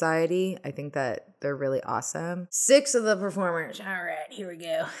Conservation Society. I think that they're really awesome. 6 of the performers. All right, here we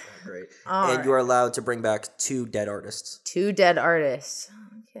go. Great. All and right. you are allowed to bring back 2 dead artists. 2 dead artists.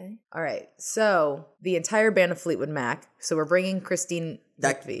 Okay. All right. So the entire band of Fleetwood Mac. So we're bringing Christine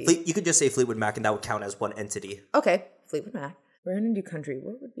McVie. You could just say Fleetwood Mac, and that would count as one entity. Okay. Fleetwood Mac. We're gonna do country.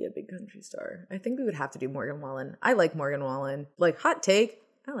 What would be a big country star? I think we would have to do Morgan Wallen. I like Morgan Wallen. Like, hot take.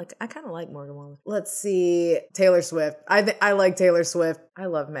 I kind of like Morgan Wallen. Let's see. Taylor Swift. I like Taylor Swift. I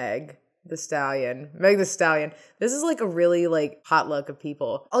love Meg the Stallion. Meg the Stallion. This is like a really like potluck of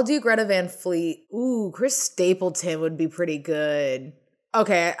people. I'll do Greta Van Fleet. Ooh, Chris Stapleton would be pretty good.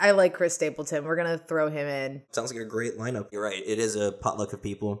 Okay, I like Chris Stapleton. We're going to throw him in. Sounds like a great lineup. You're right. It is a potluck of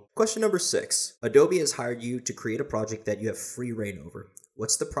people. Question number 6. Adobe has hired you to create a project that you have free reign over.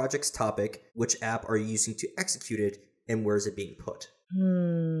 What's the project's topic? Which app are you using to execute it? And where is it being put?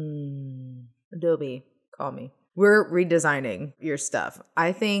 Adobe, call me. We're redesigning your stuff.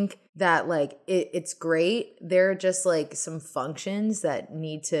 I think that like it's great. There are just like some functions that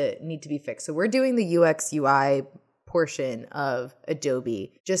need to be fixed. So we're doing the UX UI portion of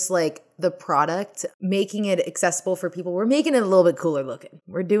Adobe, just like the product, making it accessible for people. We're making it a little bit cooler looking.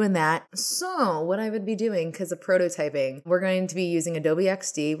 We're doing that. So what I would be doing, because of prototyping, we're going to be using Adobe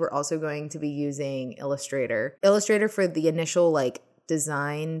XD. We're also going to be using Illustrator for the initial like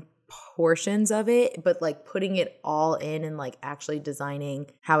design portions of it, but like putting it all in and like actually designing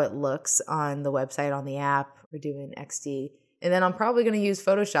how it looks on the website, on the app. We're doing XD. And then I'm probably going to use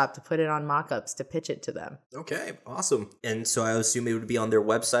Photoshop to put it on mockups to pitch it to them. Okay, awesome. And so I assume it would be on their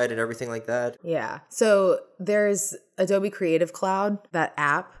website and everything like that? Yeah. So there's Adobe Creative Cloud, that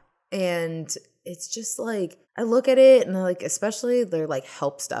app, and it's just like, I look at it and like, especially their like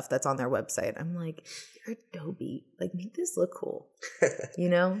help stuff that's on their website. I'm like, you're Adobe. Like, make this look cool. You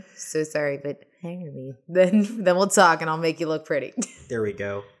know? So sorry, but hire me. Then we'll talk and I'll make you look pretty. There we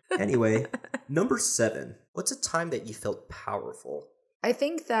go. Anyway, number 7. What's a time that you felt powerful? I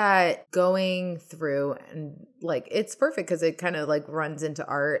think that going through and like, it's perfect because it kind of like runs into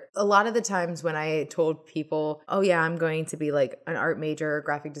art. A lot of the times when I told people, oh yeah, I'm going to be like an art major,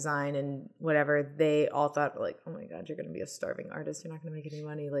 graphic design and whatever, they all thought like, oh my God, you're going to be a starving artist. You're not going to make any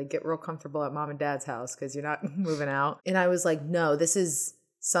money. Like, get real comfortable at mom and dad's house because you're not moving out. And I was like, no, this is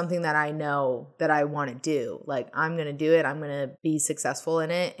something that I know that I want to do. Like, I'm going to do it. I'm going to be successful in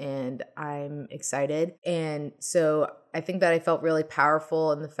it. And I'm excited. And so I think that I felt really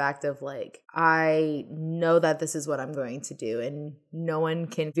powerful in the fact of like, I know that this is what I'm going to do and no one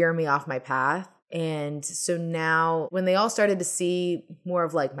can veer me off my path. And so now when they all started to see more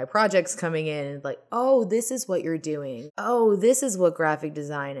of like my projects coming in and like, oh, this is what you're doing. Oh, this is what graphic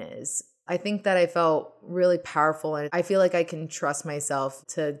design is. I think that I felt really powerful and I feel like I can trust myself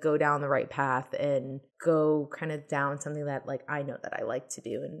to go down the right path and go kind of down something that like I know that I like to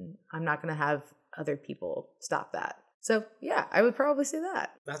do and I'm not going to have other people stop that. So yeah, I would probably say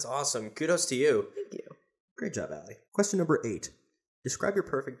that. That's awesome. Kudos to you. Thank you. Great job, Allie. Question number 8. Describe your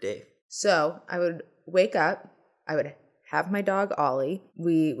perfect day. So I would wake up, I would have my dog Ollie.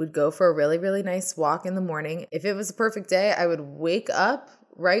 We would go for a really, really nice walk in the morning. If it was a perfect day, I would wake up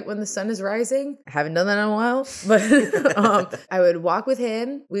right when the sun is rising. I haven't done that in a while, but I would walk with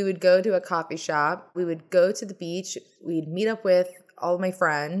him. We would go to a coffee shop. We would go to the beach. We'd meet up with all of my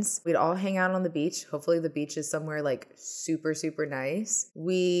friends. We'd all hang out on the beach. Hopefully the beach is somewhere like super, super nice.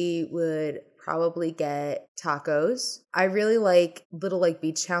 We would probably get tacos. I really like little like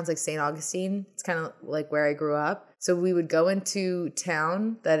beach towns like St. Augustine. It's kind of like where I grew up. So we would go into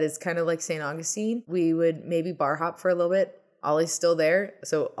town that is kind of like St. Augustine. We would maybe bar hop for a little bit. Ollie's still there,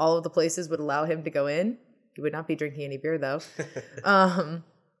 so all of the places would allow him to go in. He would not be drinking any beer, though.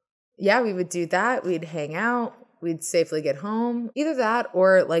 Yeah, we would do that. We'd hang out. We'd safely get home. Either that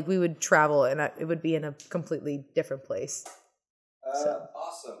or, like, we would travel, and it would be in a completely different place.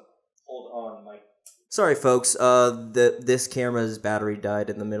 Awesome. Hold on, Mike. Sorry, folks. This camera's battery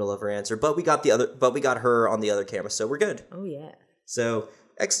died in the middle of her answer, but we got her on the other camera, so we're good. Oh, yeah. So,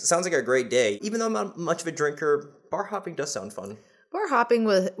 sounds like a great day. Even though I'm not much of a drinker, bar hopping does sound fun. Bar hopping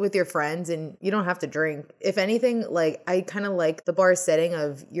with your friends and you don't have to drink. If anything, like I kind of like the bar setting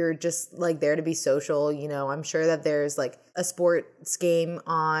of you're just like there to be social. You know, I'm sure that there's like a sports game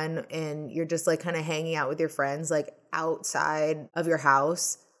on and you're just like kind of hanging out with your friends like outside of your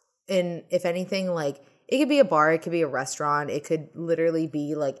house. And if anything, like it could be a bar, it could be a restaurant. It could literally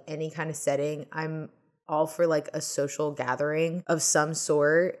be like any kind of setting. I'm all for like a social gathering of some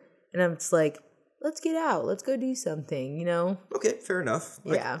sort. And I'm just like, let's get out. Let's go do something, you know? Okay, fair enough.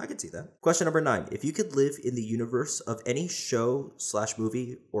 Yeah. I could see that. Question number 9. If you could live in the universe of any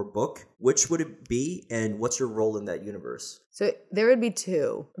show/movie or book, which would it be and what's your role in that universe? So there would be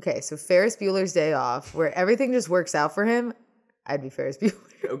 2. Okay, so Ferris Bueller's Day Off, where everything just works out for him. I'd be Ferris Bueller.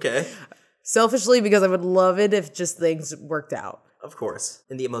 Okay. Selfishly, because I would love it if just things worked out. Of course.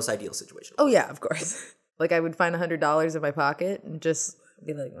 In the most ideal situation. Oh, yeah, of course. Like I would find $100 in my pocket and just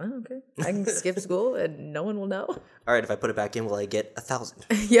be like, oh, okay, I can skip school and no one will know. All right, if I put it back in, will I get 1,000?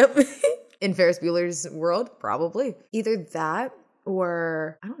 Yep. In Ferris Bueller's world, probably. Either that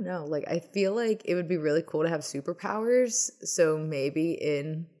or, I don't know, like I feel like it would be really cool to have superpowers. So maybe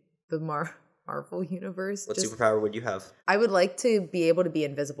in the Marvel universe. What superpower would you have? I would like to be able to be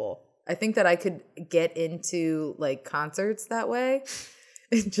invisible. I think that I could get into like concerts that way.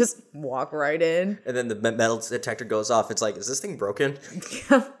 And just walk right in. And then the metal detector goes off. It's like, is this thing broken?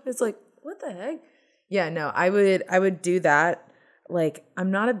 Yeah. It's like, what the heck? Yeah, no, I would do that. Like,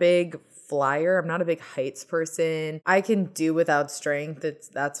 I'm not a big flyer. I'm not a big heights person. I can do without strength.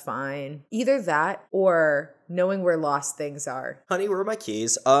 That's fine. Either that or knowing where lost things are. Honey, where are my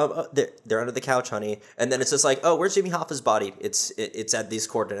keys? They're under the couch, honey. And then it's just like, oh, where's Jimmy Hoffa's body? It's at these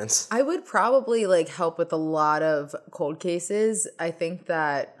coordinates. I would probably like help with a lot of cold cases. I think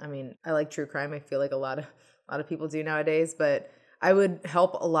that, I mean, I like true crime. I feel like a lot of people do nowadays, but I would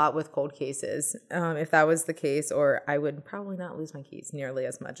help a lot with cold cases if that was the case, or I would probably not lose my keys nearly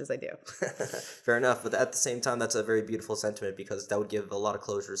as much as I do. Fair enough. But at the same time, that's a very beautiful sentiment because that would give a lot of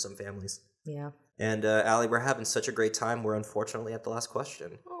closure to some families. Yeah. And Alli, we're having such a great time. We're unfortunately at the last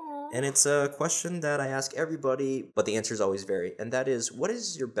question. Aww. And it's a question that I ask everybody, but the answers always vary. And that is, what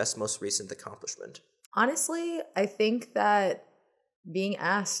is your best, most recent accomplishment? Honestly, I think that being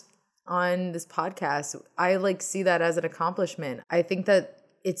asked on this podcast, I like see that as an accomplishment. I think that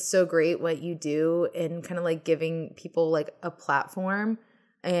it's so great what you do and kind of like giving people like a platform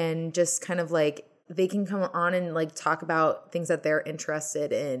and just kind of like they can come on and like talk about things that they're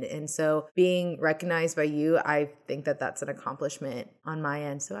interested in. And so being recognized by you, I think that that's an accomplishment on my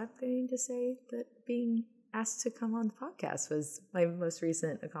end. So I'm going to say that being asked to come on the podcast was my most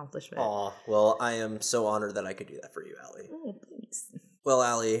recent accomplishment. Aw, well, I am so honored that I could do that for you, Alli. Oh, thanks. Well,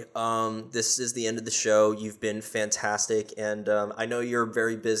 Alli, this is the end of the show. You've been fantastic, and I know you're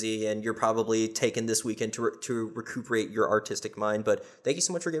very busy, and you're probably taking this weekend to recuperate your artistic mind, but thank you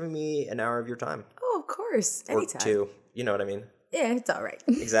so much for giving me an hour of your time. Oh, of course. Anytime. Or 2. You know what I mean? Yeah, it's all right.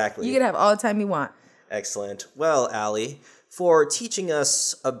 Exactly. You can have all the time you want. Excellent. Well, Alli, for teaching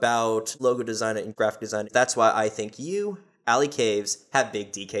us about logo design and graphic design, that's why I think you, Alli Caves, have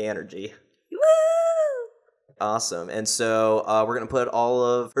big DK energy. Awesome. And so we're going to put all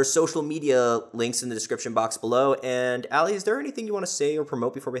of her social media links in the description box below. And Alli, is there anything you want to say or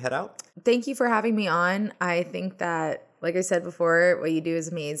promote before we head out? Thank you for having me on. I think that, like I said before, what you do is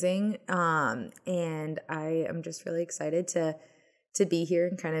amazing. And I am just really excited to be here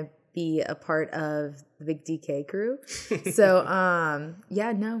and kind of be a part of the big DK crew. So,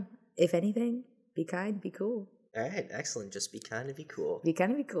 yeah, no, if anything, be kind, be cool. All right. Excellent. Just be kind and be cool. Be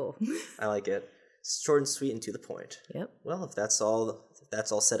kind and be cool. I like it. Short and sweet and to the point. Yep. Well, if that's all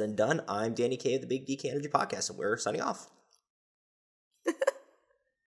said and done, I'm Danny K of the Big DK Energy Podcast, and we're signing off.